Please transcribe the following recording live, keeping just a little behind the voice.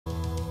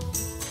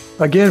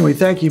Again, we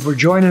thank you for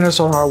joining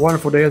us on our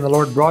Wonderful Day in the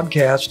Lord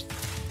broadcast.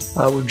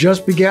 We've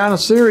just begun a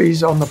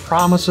series on the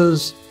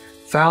promises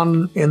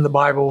found in the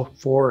Bible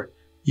for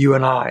you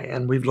and I,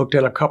 and we've looked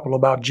at a couple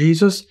about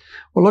Jesus.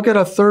 We'll look at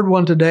a third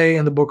one today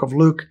in the book of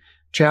Luke,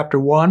 chapter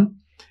 1.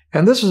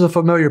 And this is a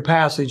familiar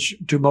passage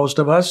to most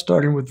of us,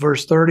 starting with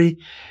verse 30,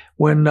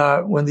 when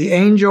the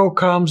angel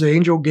comes, the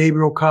angel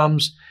Gabriel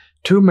comes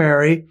to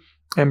Mary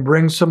and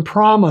brings some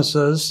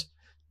promises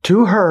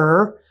to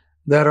her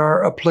that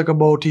are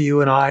applicable to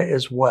you and I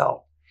as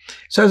well.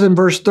 It says in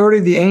verse 30,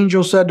 the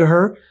angel said to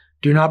her,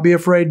 "Do not be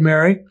afraid,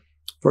 Mary,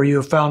 for you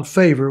have found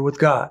favor with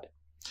God.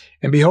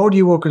 And behold,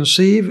 you will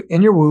conceive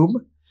in your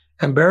womb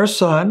and bear a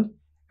son,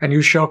 and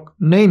you shall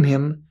name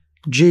him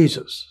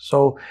Jesus."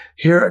 So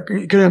here,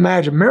 you can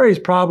imagine, Mary's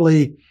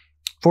probably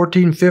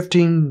 14,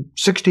 15,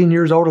 16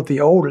 years old at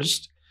the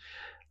oldest.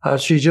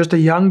 She's just a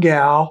young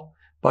gal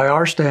by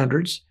our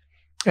standards.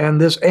 And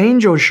this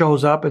angel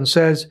shows up and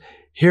says,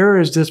 here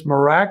is this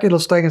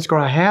miraculous thing that's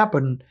going to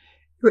happen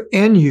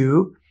in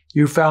you.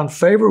 You found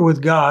favor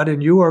with God,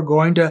 and you are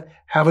going to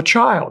have a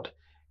child,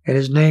 and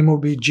his name will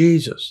be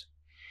Jesus.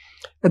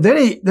 And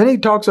then he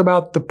talks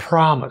about the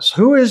promise.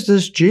 Who is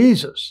this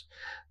Jesus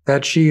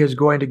that she is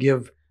going to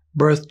give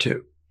birth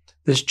to?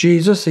 This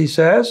Jesus, he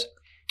says,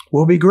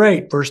 will be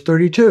great, verse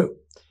 32,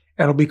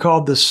 and will be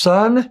called the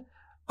Son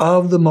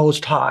of the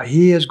Most High.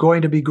 He is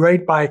going to be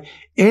great by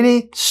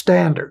any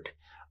standard,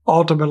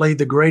 ultimately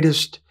the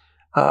greatest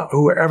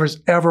whoever's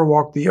ever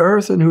walked the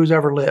earth and who's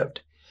ever lived.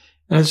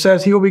 And it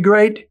says he will be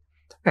great,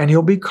 and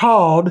he'll be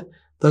called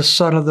the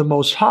Son of the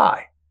Most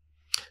High.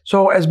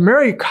 So as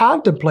Mary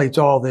contemplates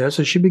all this,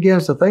 as she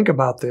begins to think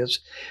about this,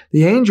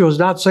 the angel is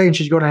not saying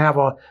she's going to have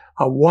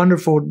a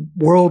wonderful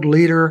world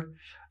leader,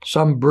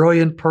 some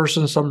brilliant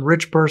person, some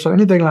rich person,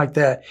 anything like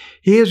that.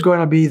 He is going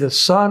to be the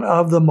Son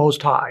of the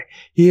Most High.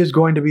 He is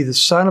going to be the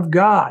Son of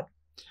God.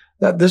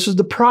 That this is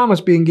the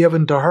promise being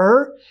given to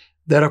her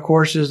that, of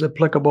course, is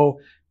applicable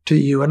to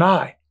you and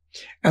I.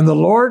 And the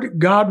Lord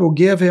God will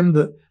give him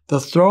the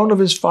throne of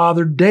his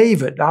father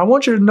David. Now, I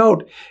want you to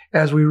note,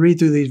 as we read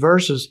through these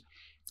verses,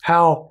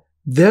 how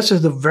this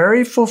is the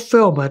very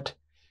fulfillment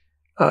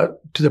to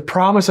the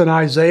promise in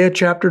Isaiah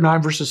chapter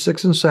 9, verses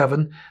 6 and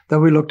 7 that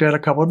we looked at a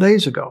couple of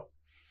days ago.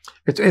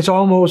 It's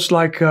almost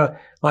like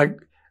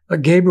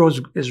Gabriel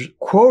is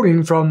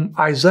quoting from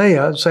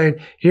Isaiah and saying,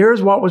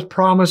 here's what was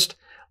promised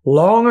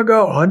long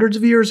ago, hundreds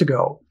of years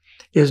ago,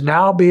 is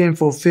now being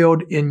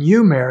fulfilled in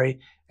you, Mary,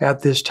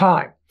 at this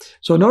time.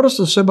 So notice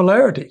the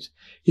similarities.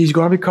 He's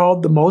going to be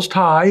called the Most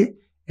High,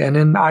 and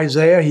in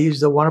Isaiah,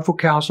 he's the Wonderful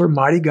Counselor,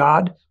 Mighty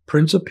God,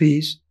 Prince of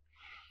Peace.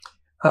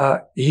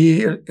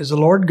 He is the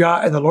Lord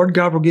God, and the Lord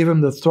God will give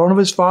him the throne of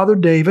his father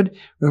David.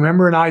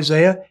 Remember in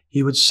Isaiah,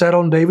 he would sit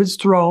on David's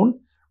throne,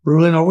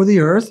 ruling over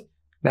the earth.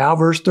 Now,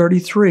 verse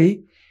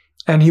 33,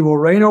 and he will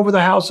reign over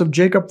the house of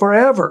Jacob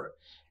forever,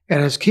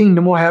 and his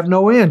kingdom will have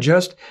no end,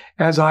 just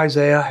as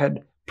Isaiah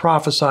had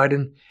prophesied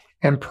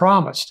and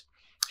promised.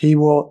 He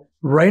will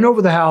reign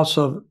over the house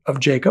of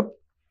Jacob.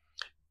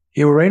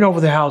 He will reign over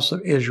the house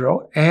of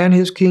Israel, and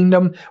his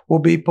kingdom will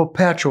be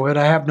perpetual, and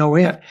I have no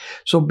end.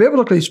 So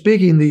biblically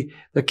speaking,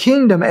 the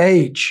kingdom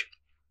age,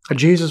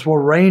 Jesus will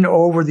reign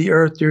over the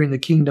earth during the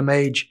kingdom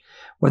age.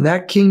 When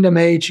that kingdom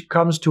age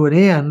comes to an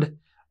end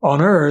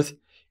on earth,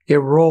 it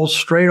rolls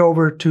straight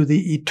over to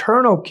the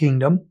eternal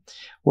kingdom,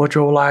 which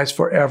will last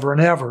forever and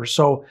ever.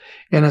 So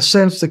in a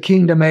sense, the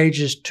kingdom age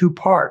is two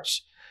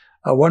parts.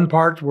 One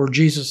part where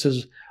Jesus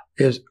is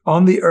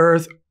on the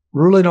earth,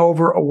 ruling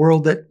over a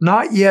world that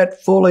not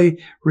yet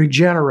fully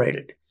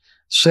regenerated.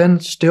 Sin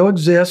still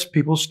exists.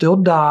 People still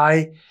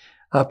die.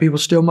 People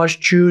still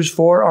must choose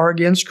for or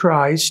against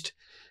Christ.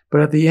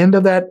 But at the end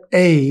of that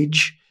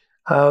age,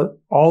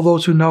 all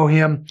those who know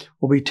him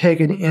will be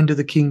taken into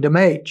the kingdom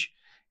age.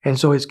 And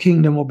so his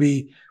kingdom will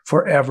be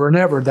forever and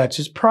ever. That's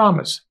his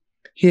promise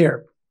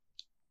here.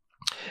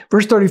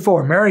 Verse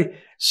 34, Mary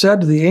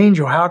said to the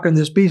angel, "How can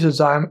this be, since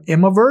I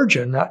am a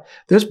virgin?" Now,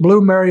 this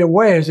blew Mary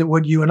away as it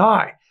would you and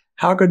I.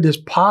 How could this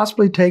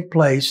possibly take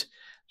place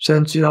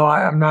since,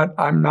 I'm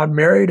not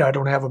married, I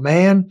don't have a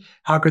man?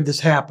 How could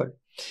this happen?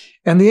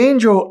 And the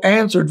angel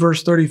answered,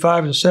 verse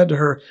 35, and said to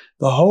her,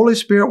 "The Holy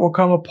Spirit will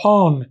come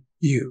upon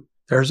you."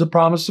 There's the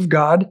promise of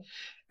God.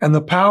 "And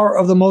the power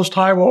of the Most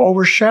High will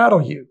overshadow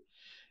you.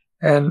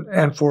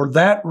 And for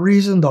that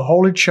reason, the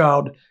Holy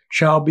Child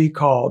shall be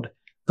called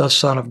the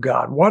Son of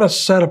God." What a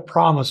set of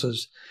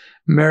promises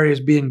Mary is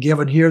being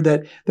given here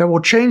that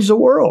will change the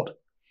world.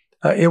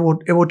 It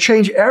will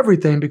change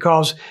everything,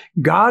 because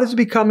God is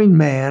becoming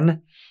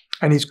man,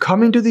 and he's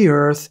coming to the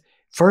earth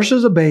first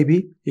as a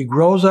baby. He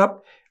grows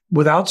up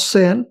without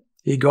sin.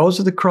 He goes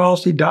to the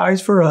cross. He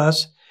dies for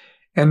us.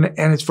 And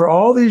it's for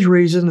all these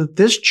reasons that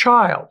this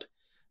child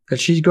that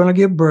she's going to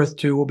give birth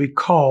to will be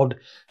called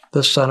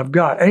the Son of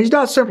God. And he's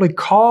not simply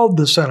called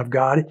the Son of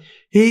God.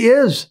 He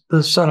is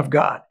the Son of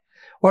God.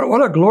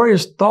 What a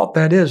glorious thought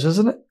that is,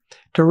 isn't it?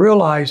 To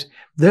realize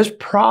this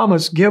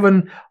promise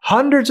given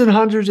hundreds and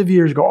hundreds of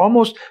years ago,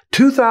 almost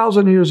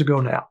 2,000 years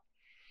ago now,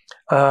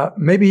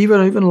 maybe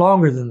even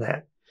longer than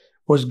that,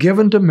 was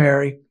given to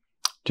Mary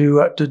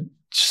to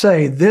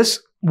say this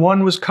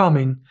one was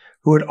coming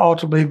who would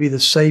ultimately be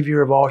the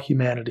Savior of all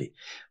humanity.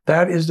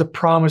 That is the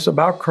promise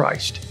about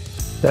Christ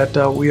that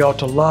we ought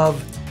to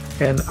love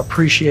and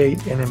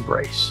appreciate and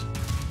embrace.